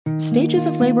Stages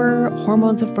of labor,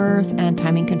 hormones of birth, and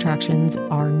timing contractions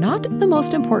are not the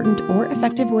most important or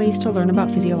effective ways to learn about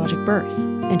physiologic birth.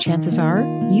 And chances are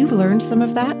you've learned some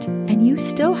of that, and you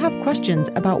still have questions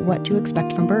about what to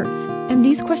expect from birth. And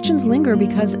these questions linger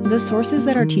because the sources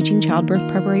that are teaching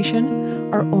childbirth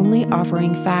preparation are only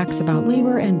offering facts about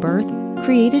labor and birth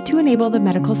created to enable the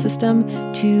medical system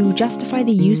to justify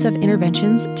the use of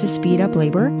interventions to speed up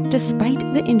labor, despite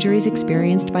the injuries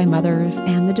experienced by mothers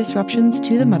and the disruptions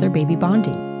to the mother-baby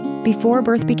bonding. Before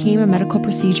birth became a medical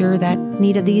procedure that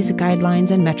needed these guidelines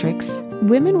and metrics,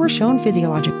 women were shown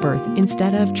physiologic birth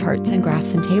instead of charts and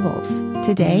graphs and tables.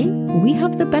 Today, we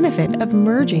have the benefit of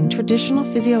merging traditional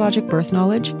physiologic birth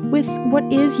knowledge with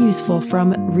what is useful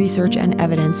from research and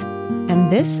evidence.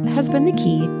 And this has been the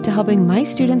key to helping my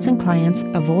students and clients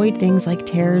avoid things like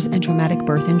tears and traumatic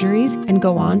birth injuries and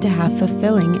go on to have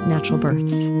fulfilling natural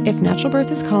births. If natural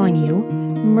birth is calling you,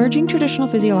 merging traditional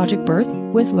physiologic birth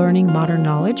with learning modern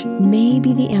knowledge may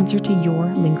be the answer to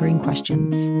your lingering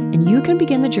questions. And you can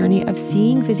begin the journey of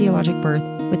seeing physiologic birth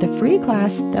with a free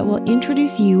class that will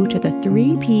introduce you to the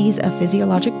 3 Ps of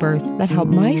physiologic birth that help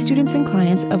my students and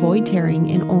clients avoid tearing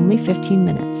in only 15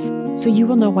 minutes. So you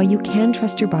will know why you can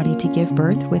trust your body to give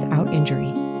birth without injury.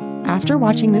 After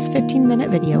watching this 15-minute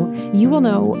video, you will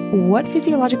know what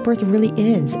physiologic birth really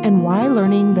is and why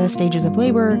learning the stages of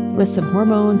labor, lists of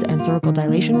hormones, and cervical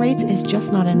dilation rates is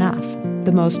just not enough,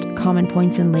 the most common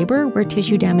points in labor where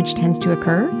tissue damage tends to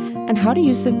occur, and how to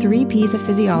use the 3 Ps of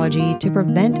physiology to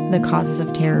prevent the causes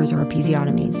of tears or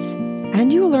episiotomies.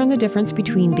 And you will learn the difference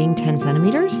between being 10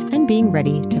 centimeters and being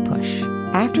ready to push.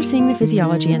 After seeing the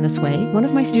physiology in this way, one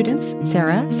of my students,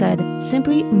 Sarah, said,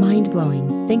 "Simply mind-blowing.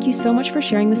 Thank you so much for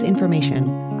sharing this information.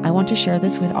 I want to share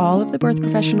this with all of the birth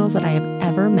professionals that I have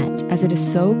ever met, as it is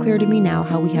so clear to me now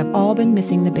how we have all been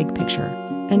missing the big picture."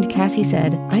 And Cassie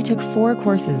said, "I took 4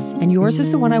 courses, and yours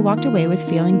is the one I walked away with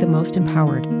feeling the most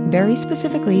empowered. Very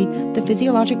specifically, the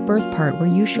physiologic birth part where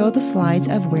you show the slides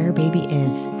of where baby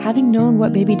is. Having known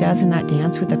what baby does in that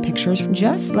dance with the pictures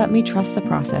just let me trust the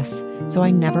process, so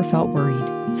I never felt worried."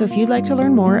 So if you'd like to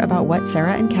learn more about what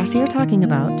Sarah and Cassie are talking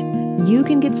about, you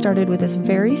can get started with this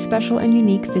very special and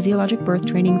unique physiologic birth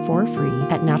training for free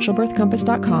at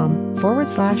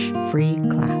naturalbirthcompass.com/free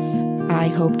class. I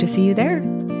hope to see you there.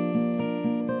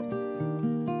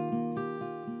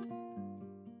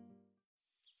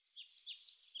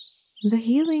 The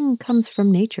healing comes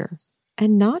from nature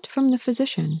and not from the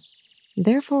physician.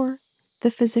 Therefore, the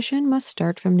physician must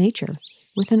start from nature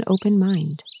with an open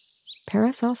mind.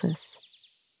 Paracelsus.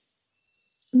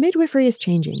 Midwifery is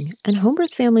changing, and home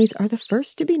birth families are the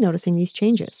first to be noticing these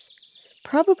changes,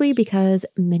 probably because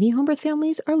many home birth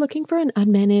families are looking for an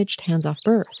unmanaged, hands-off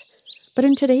birth. But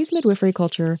in today's midwifery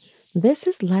culture, this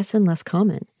is less and less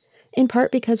common, in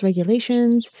part because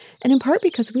regulations, and in part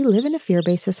because we live in a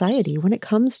fear-based society when it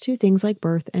comes to things like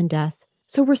birth and death.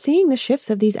 So we're seeing the shifts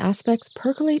of these aspects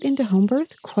percolate into home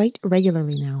birth quite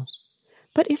regularly now.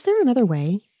 But is there another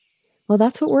way? Well,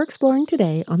 that's what we're exploring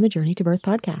today on the Journey to Birth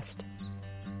podcast.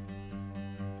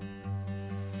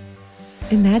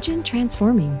 Imagine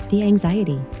transforming the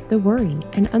anxiety, the worry,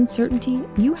 and uncertainty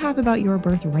you have about your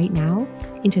birth right now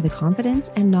into the confidence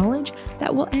and knowledge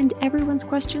that will end everyone's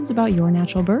questions about your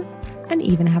natural birth and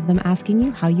even have them asking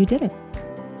you how you did it.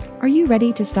 Are you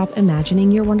ready to stop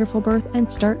imagining your wonderful birth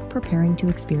and start preparing to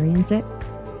experience it?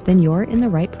 Then you're in the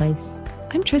right place.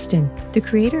 I'm Tristan, the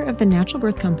creator of the Natural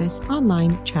Birth Compass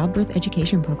online childbirth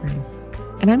education program.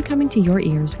 And I'm coming to your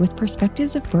ears with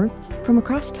perspectives of birth from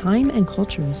across time and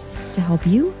cultures to help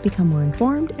you become more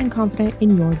informed and confident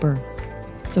in your birth.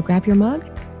 So grab your mug,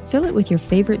 fill it with your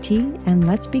favorite tea, and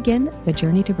let's begin the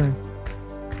journey to birth.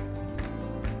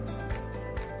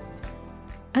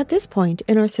 At this point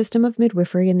in our system of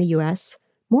midwifery in the U.S.,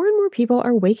 more and more people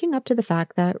are waking up to the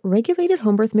fact that regulated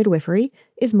home birth midwifery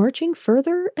is marching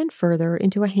further and further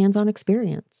into a hands-on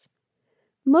experience.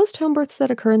 Most home births that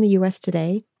occur in the U.S.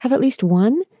 today have at least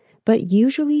one, but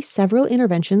usually several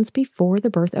interventions before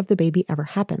the birth of the baby ever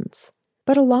happens.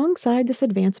 But alongside this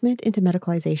advancement into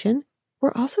medicalization,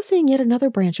 we're also seeing yet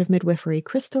another branch of midwifery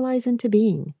crystallize into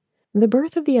being: the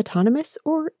birth of the autonomous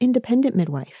or independent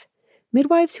midwife.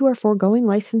 Midwives who are foregoing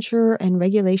licensure and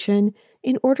regulation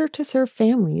in order to serve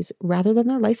families rather than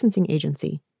their licensing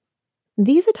agency.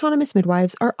 These autonomous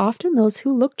midwives are often those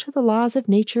who look to the laws of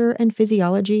nature and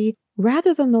physiology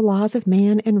rather than the laws of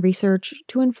man and research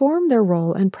to inform their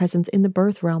role and presence in the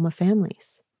birth realm of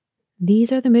families.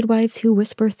 These are the midwives who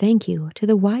whisper thank you to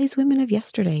the wise women of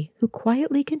yesterday who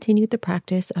quietly continued the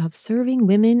practice of serving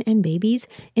women and babies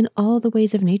in all the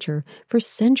ways of nature for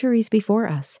centuries before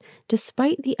us,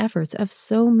 despite the efforts of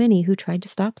so many who tried to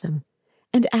stop them.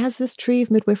 And as this tree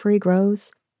of midwifery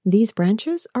grows, these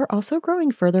branches are also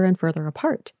growing further and further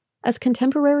apart, as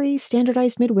contemporary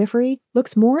standardized midwifery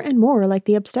looks more and more like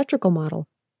the obstetrical model,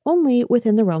 only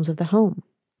within the realms of the home.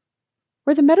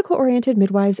 Where the medical-oriented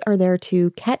midwives are there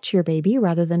to catch your baby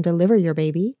rather than deliver your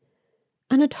baby,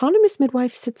 an autonomous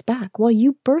midwife sits back while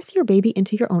you birth your baby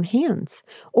into your own hands,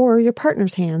 or your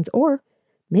partner's hands, or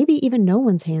maybe even no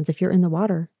one's hands if you're in the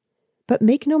water. But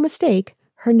make no mistake,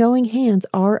 her knowing hands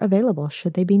are available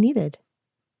should they be needed.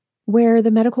 Where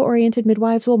the medical-oriented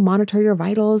midwives will monitor your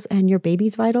vitals and your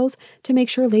baby's vitals to make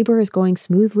sure labor is going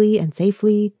smoothly and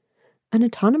safely, an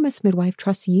autonomous midwife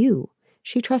trusts you.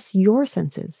 She trusts your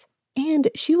senses, and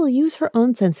she will use her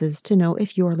own senses to know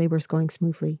if your labor is going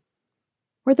smoothly.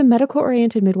 Where the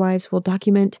medical-oriented midwives will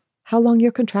document how long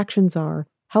your contractions are,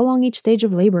 how long each stage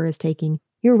of labor is taking,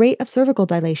 your rate of cervical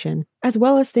dilation, as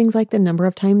well as things like the number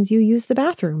of times you use the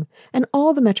bathroom, and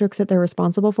all the metrics that they're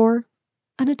responsible for,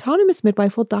 an autonomous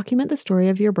midwife will document the story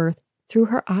of your birth through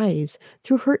her eyes,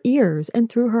 through her ears, and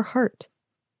through her heart.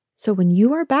 So when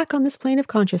you are back on this plane of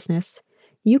consciousness,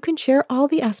 you can share all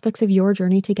the aspects of your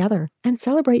journey together and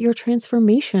celebrate your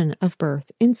transformation of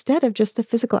birth instead of just the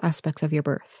physical aspects of your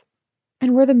birth.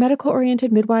 And where the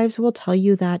medical-oriented midwives will tell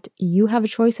you that you have a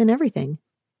choice in everything.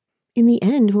 In the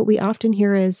end, what we often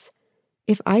hear is,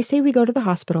 if I say we go to the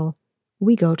hospital,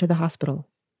 we go to the hospital.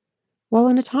 While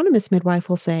an autonomous midwife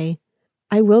will say,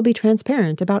 I will be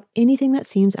transparent about anything that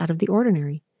seems out of the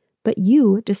ordinary, but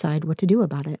you decide what to do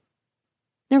about it.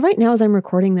 Now, right now, as I'm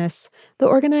recording this, the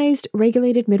organized,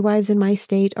 regulated midwives in my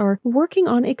state are working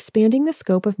on expanding the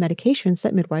scope of medications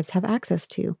that midwives have access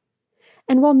to.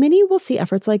 And while many will see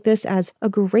efforts like this as a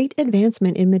great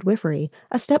advancement in midwifery,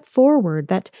 a step forward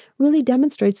that really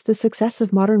demonstrates the success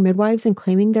of modern midwives in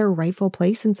claiming their rightful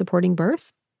place in supporting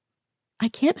birth, I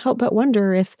can't help but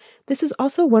wonder if this is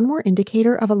also one more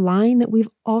indicator of a line that we've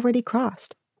already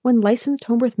crossed when licensed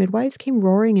home birth midwives came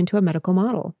roaring into a medical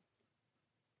model.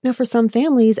 Now, for some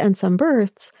families and some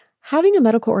births, having a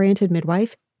medical-oriented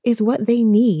midwife is what they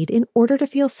need in order to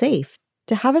feel safe,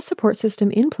 to have a support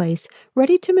system in place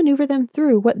ready to maneuver them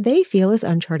through what they feel is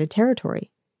uncharted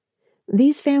territory.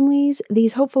 These families,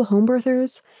 these hopeful home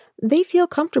birthers, they feel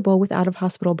comfortable with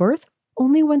out-of-hospital birth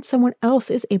only when someone else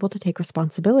is able to take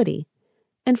responsibility.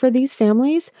 And for these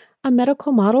families, a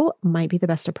medical model might be the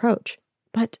best approach.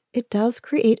 But it does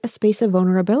create a space of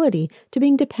vulnerability to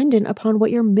being dependent upon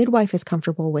what your midwife is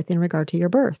comfortable with in regard to your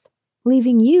birth,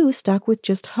 leaving you stuck with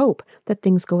just hope that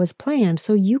things go as planned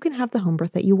so you can have the home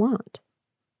birth that you want.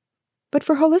 But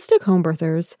for holistic home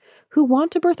birthers who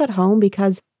want to birth at home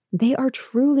because they are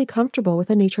truly comfortable with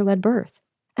a nature-led birth,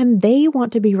 and they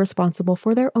want to be responsible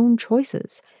for their own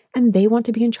choices, and they want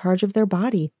to be in charge of their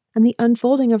body and the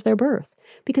unfolding of their birth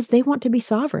because they want to be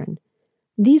sovereign,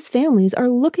 these families are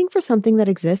looking for something that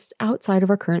exists outside of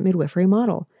our current midwifery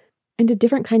model, and a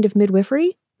different kind of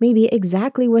midwifery may be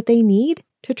exactly what they need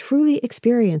to truly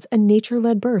experience a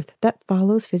nature-led birth that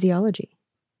follows physiology.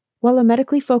 While a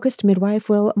medically focused midwife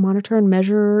will monitor and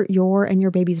measure your and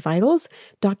your baby's vitals,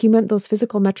 document those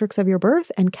physical metrics of your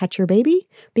birth, and catch your baby,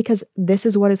 because this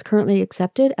is what is currently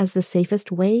accepted as the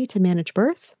safest way to manage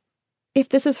birth, if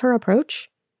this is her approach,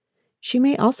 she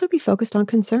may also be focused on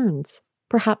concerns.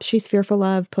 Perhaps she's fearful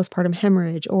of postpartum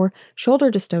hemorrhage or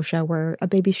shoulder dystocia where a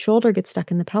baby's shoulder gets stuck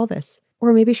in the pelvis.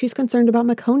 Or maybe she's concerned about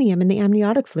meconium in the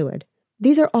amniotic fluid.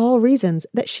 These are all reasons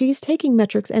that she's taking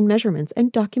metrics and measurements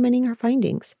and documenting her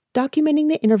findings, documenting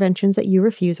the interventions that you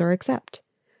refuse or accept.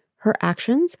 Her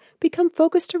actions become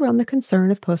focused around the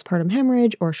concern of postpartum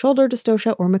hemorrhage or shoulder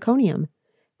dystocia or meconium.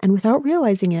 And without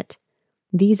realizing it,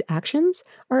 these actions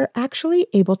are actually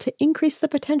able to increase the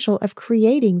potential of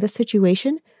creating the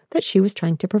situation that she was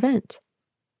trying to prevent.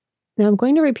 Now, I'm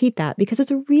going to repeat that because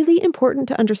it's really important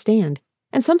to understand,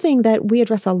 and something that we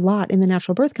address a lot in the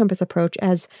Natural Birth Compass approach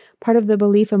as part of the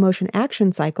belief, emotion,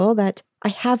 action cycle that I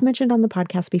have mentioned on the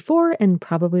podcast before and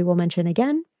probably will mention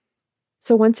again.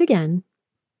 So once again,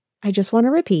 I just want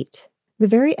to repeat, the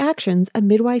very actions a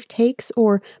midwife takes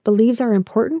or believes are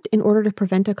important in order to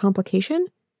prevent a complication,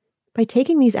 by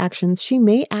taking these actions, she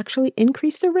may actually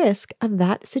increase the risk of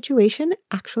that situation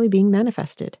actually being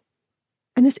manifested.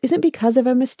 And this isn't because of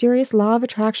a mysterious law of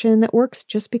attraction that works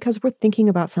just because we're thinking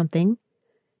about something.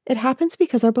 It happens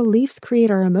because our beliefs create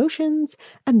our emotions,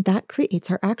 and that creates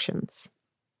our actions.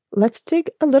 Let's dig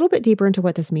a little bit deeper into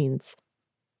what this means.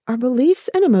 Our beliefs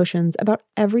and emotions about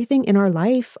everything in our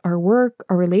life, our work,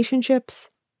 our relationships,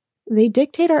 they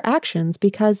dictate our actions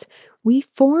because we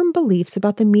form beliefs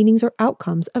about the meanings or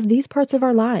outcomes of these parts of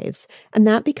our lives, and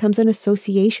that becomes an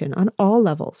association on all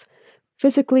levels,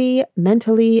 physically,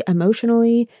 mentally,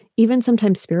 emotionally, even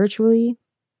sometimes spiritually.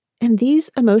 And these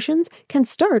emotions can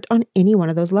start on any one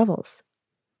of those levels.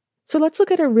 So let's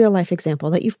look at a real life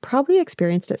example that you've probably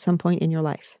experienced at some point in your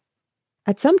life.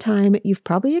 At some time, you've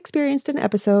probably experienced an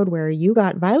episode where you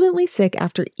got violently sick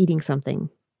after eating something.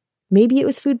 Maybe it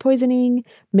was food poisoning,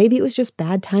 maybe it was just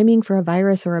bad timing for a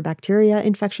virus or a bacteria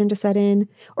infection to set in,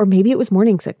 or maybe it was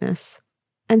morning sickness.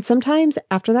 And sometimes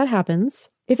after that happens,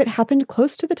 if it happened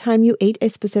close to the time you ate a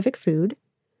specific food,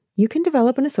 you can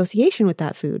develop an association with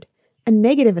that food, a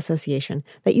negative association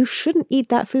that you shouldn't eat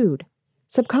that food.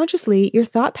 Subconsciously, your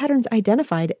thought patterns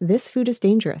identified this food as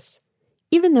dangerous,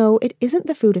 even though it isn't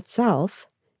the food itself,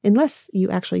 unless you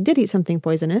actually did eat something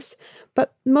poisonous,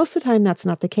 but most of the time that's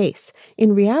not the case.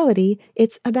 In reality,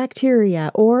 it's a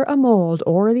bacteria or a mold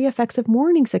or the effects of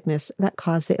morning sickness that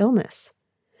cause the illness.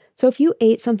 So if you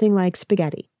ate something like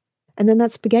spaghetti, and then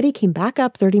that spaghetti came back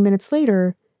up 30 minutes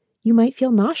later, you might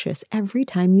feel nauseous every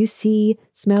time you see,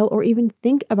 smell, or even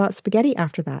think about spaghetti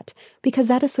after that, because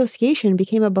that association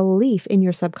became a belief in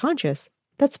your subconscious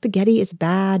that spaghetti is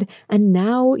bad, and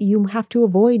now you have to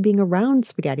avoid being around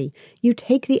spaghetti. You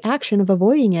take the action of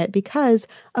avoiding it because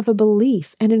of a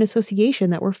belief and an association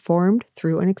that were formed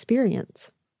through an experience.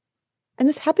 And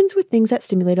this happens with things that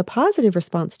stimulate a positive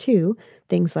response too,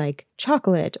 things like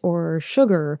chocolate or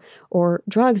sugar or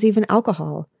drugs, even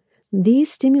alcohol.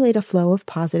 These stimulate a flow of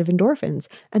positive endorphins,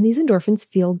 and these endorphins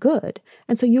feel good.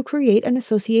 And so you create an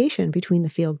association between the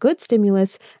feel-good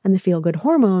stimulus and the feel-good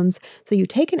hormones, so you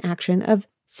take an action of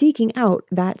seeking out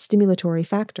that stimulatory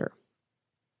factor.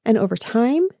 And over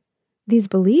time, these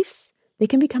beliefs, they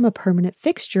can become a permanent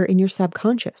fixture in your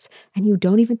subconscious, and you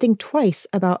don't even think twice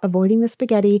about avoiding the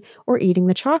spaghetti or eating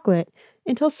the chocolate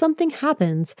until something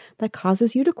happens that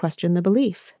causes you to question the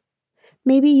belief.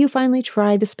 Maybe you finally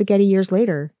try the spaghetti years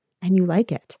later, and you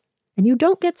like it, and you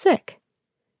don't get sick.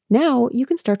 Now you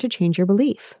can start to change your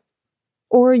belief.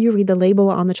 Or you read the label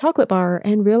on the chocolate bar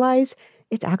and realize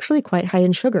it's actually quite high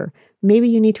in sugar. Maybe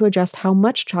you need to adjust how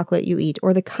much chocolate you eat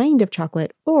or the kind of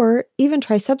chocolate, or even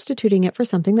try substituting it for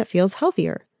something that feels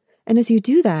healthier. And as you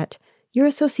do that, your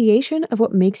association of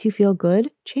what makes you feel good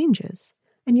changes,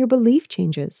 and your belief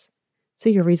changes. So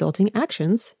your resulting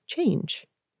actions change.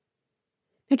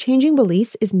 Now, changing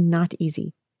beliefs is not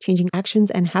easy. Changing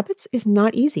actions and habits is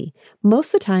not easy.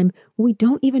 Most of the time, we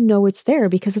don't even know it's there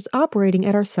because it's operating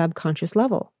at our subconscious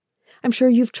level. I'm sure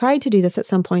you've tried to do this at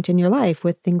some point in your life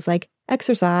with things like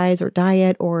exercise or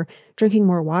diet or drinking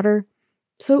more water.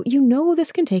 So you know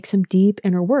this can take some deep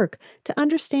inner work to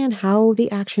understand how the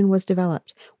action was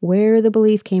developed, where the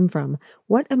belief came from,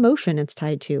 what emotion it's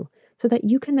tied to, so that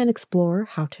you can then explore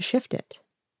how to shift it.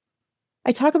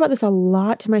 I talk about this a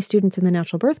lot to my students in the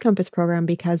Natural Birth Compass program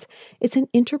because it's an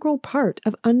integral part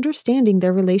of understanding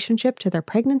their relationship to their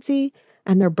pregnancy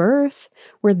and their birth,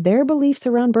 where their beliefs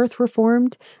around birth were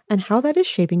formed, and how that is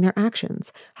shaping their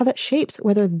actions, how that shapes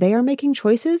whether they are making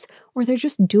choices or they're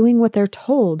just doing what they're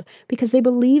told because they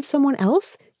believe someone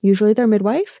else, usually their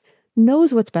midwife,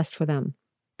 knows what's best for them.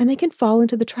 And they can fall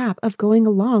into the trap of going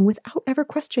along without ever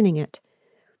questioning it.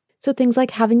 So things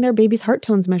like having their baby's heart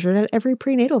tones measured at every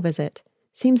prenatal visit.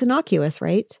 Seems innocuous,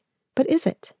 right? But is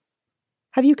it?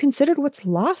 Have you considered what's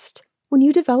lost when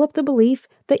you develop the belief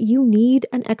that you need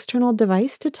an external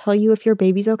device to tell you if your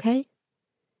baby's okay?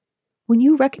 When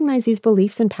you recognize these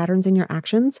beliefs and patterns in your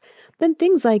actions, then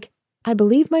things like, I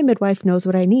believe my midwife knows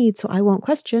what I need, so I won't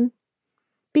question,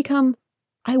 become,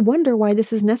 I wonder why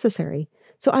this is necessary,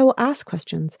 so I will ask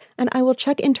questions, and I will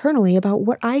check internally about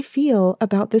what I feel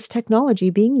about this technology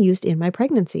being used in my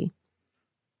pregnancy.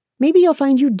 Maybe you'll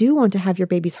find you do want to have your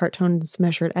baby's heart tones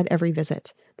measured at every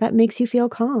visit. That makes you feel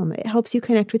calm. It helps you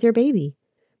connect with your baby.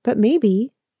 But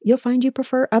maybe you'll find you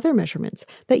prefer other measurements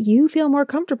that you feel more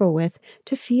comfortable with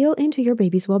to feel into your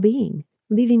baby's well-being,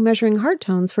 leaving measuring heart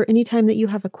tones for any time that you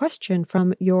have a question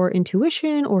from your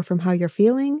intuition or from how you're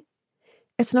feeling.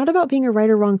 It's not about being a right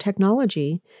or wrong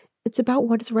technology. It's about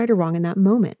what is right or wrong in that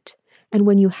moment. And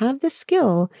when you have this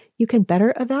skill, you can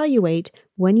better evaluate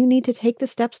when you need to take the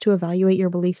steps to evaluate your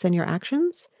beliefs and your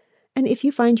actions. And if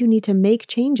you find you need to make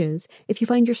changes, if you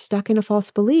find you're stuck in a false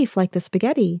belief like the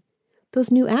spaghetti, those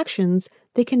new actions,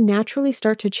 they can naturally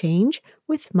start to change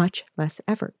with much less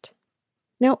effort.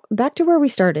 Now, back to where we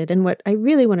started, and what I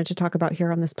really wanted to talk about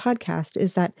here on this podcast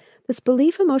is that this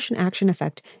belief emotion action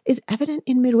effect is evident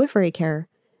in midwifery care,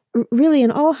 really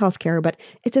in all healthcare, but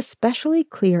it's especially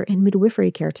clear in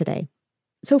midwifery care today.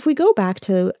 So if we go back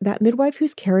to that midwife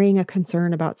who's carrying a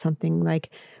concern about something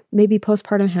like maybe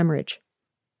postpartum hemorrhage,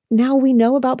 now we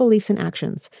know about beliefs and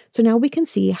actions. So now we can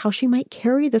see how she might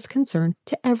carry this concern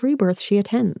to every birth she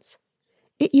attends.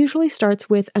 It usually starts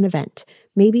with an event.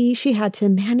 Maybe she had to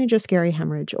manage a scary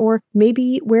hemorrhage, or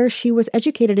maybe where she was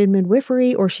educated in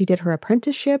midwifery or she did her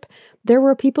apprenticeship, there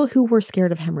were people who were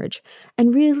scared of hemorrhage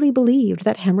and really believed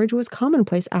that hemorrhage was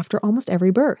commonplace after almost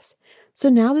every birth. So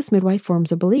now this midwife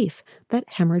forms a belief that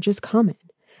hemorrhage is common,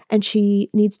 and she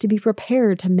needs to be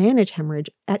prepared to manage hemorrhage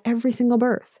at every single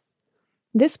birth.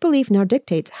 This belief now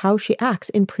dictates how she acts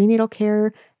in prenatal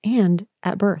care and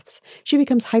at births. She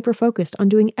becomes hyper-focused on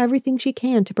doing everything she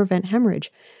can to prevent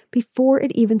hemorrhage before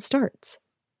it even starts.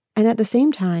 And at the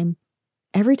same time,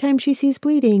 every time she sees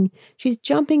bleeding, she's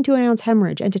jumping to announce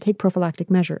hemorrhage and to take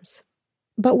prophylactic measures.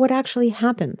 But what actually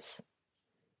happens?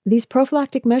 These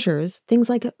prophylactic measures, things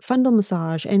like fundal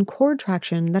massage and cord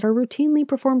traction that are routinely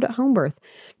performed at home birth,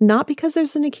 not because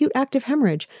there's an acute active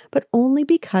hemorrhage, but only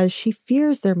because she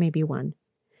fears there may be one.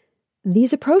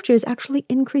 These approaches actually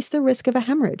increase the risk of a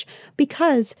hemorrhage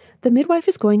because the midwife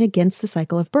is going against the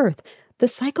cycle of birth, the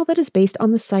cycle that is based on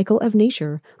the cycle of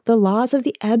nature, the laws of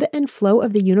the ebb and flow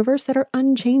of the universe that are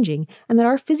unchanging and that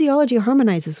our physiology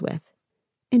harmonizes with,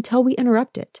 until we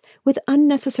interrupt it with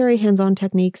unnecessary hands-on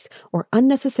techniques or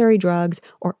unnecessary drugs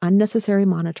or unnecessary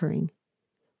monitoring.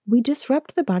 We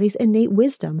disrupt the body's innate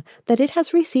wisdom that it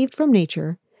has received from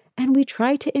nature, and we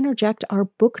try to interject our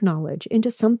book knowledge into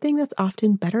something that's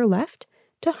often better left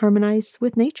to harmonize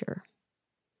with nature.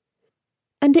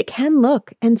 And it can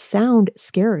look and sound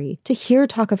scary to hear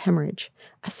talk of hemorrhage,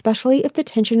 especially if the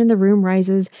tension in the room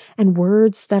rises and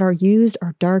words that are used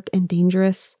are dark and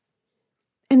dangerous.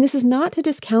 And this is not to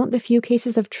discount the few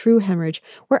cases of true hemorrhage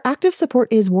where active support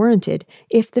is warranted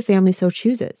if the family so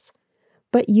chooses.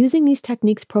 But using these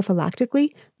techniques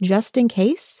prophylactically, just in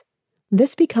case,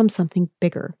 this becomes something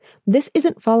bigger. This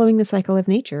isn't following the cycle of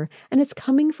nature, and it's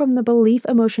coming from the belief,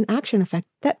 emotion, action effect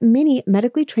that many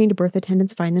medically trained birth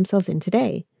attendants find themselves in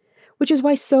today, which is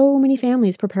why so many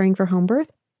families preparing for home birth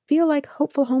feel like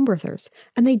hopeful home birthers,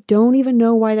 and they don't even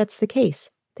know why that's the case.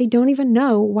 They don't even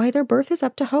know why their birth is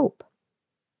up to hope.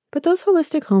 But those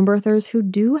holistic home birthers who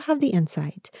do have the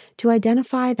insight to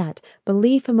identify that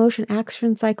belief, emotion,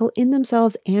 action cycle in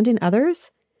themselves and in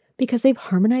others, because they've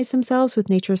harmonized themselves with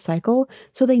nature's cycle,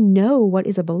 so they know what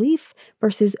is a belief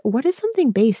versus what is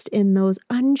something based in those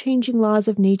unchanging laws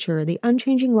of nature, the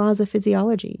unchanging laws of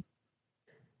physiology.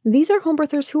 These are home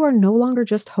birthers who are no longer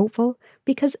just hopeful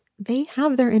because they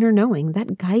have their inner knowing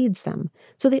that guides them,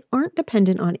 so they aren't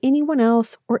dependent on anyone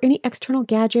else or any external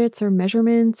gadgets or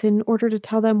measurements in order to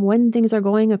tell them when things are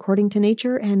going according to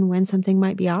nature and when something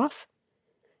might be off.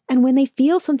 And when they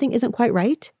feel something isn't quite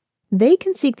right, they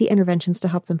can seek the interventions to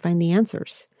help them find the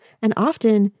answers. And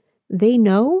often, they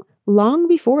know long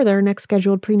before their next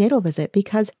scheduled prenatal visit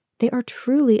because they are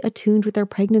truly attuned with their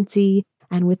pregnancy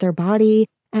and with their body,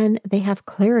 and they have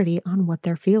clarity on what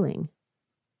they're feeling.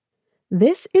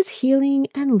 This is healing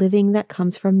and living that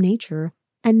comes from nature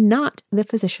and not the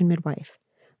physician midwife.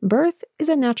 Birth is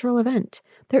a natural event.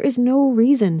 There is no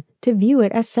reason to view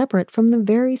it as separate from the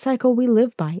very cycle we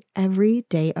live by every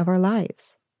day of our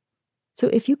lives. So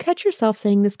if you catch yourself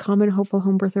saying this common hopeful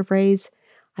home birther phrase,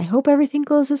 I hope everything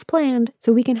goes as planned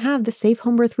so we can have the safe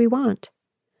home birth we want,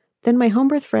 then my home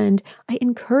birth friend, I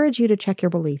encourage you to check your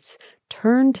beliefs,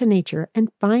 turn to nature and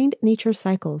find nature's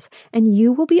cycles, and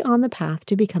you will be on the path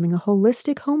to becoming a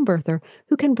holistic home birther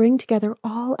who can bring together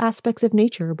all aspects of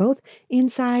nature, both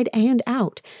inside and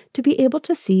out, to be able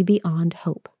to see beyond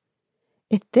hope.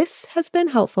 If this has been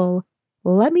helpful,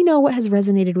 let me know what has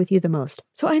resonated with you the most,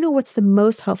 so I know what's the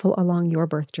most helpful along your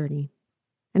birth journey.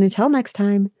 And until next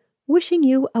time, wishing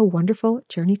you a wonderful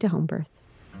journey to home birth.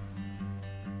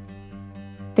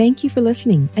 Thank you for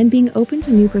listening and being open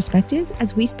to new perspectives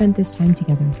as we spent this time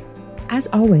together. As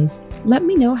always, let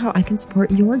me know how I can support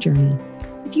your journey.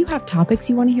 If you have topics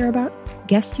you want to hear about,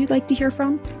 guests you'd like to hear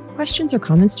from, questions or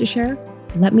comments to share,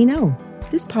 let me know.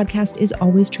 This podcast is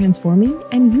always transforming,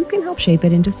 and you can help shape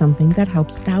it into something that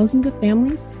helps thousands of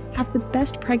families have the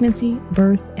best pregnancy,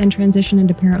 birth, and transition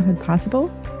into parenthood possible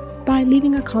by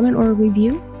leaving a comment or a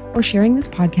review or sharing this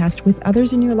podcast with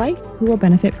others in your life who will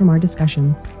benefit from our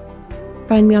discussions.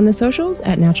 Find me on the socials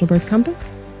at Natural Birth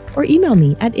Compass or email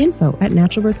me at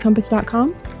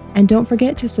info@naturalbirthcompass.com. And don't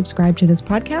forget to subscribe to this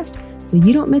podcast so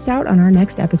you don't miss out on our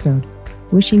next episode.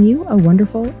 Wishing you a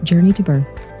wonderful journey to birth.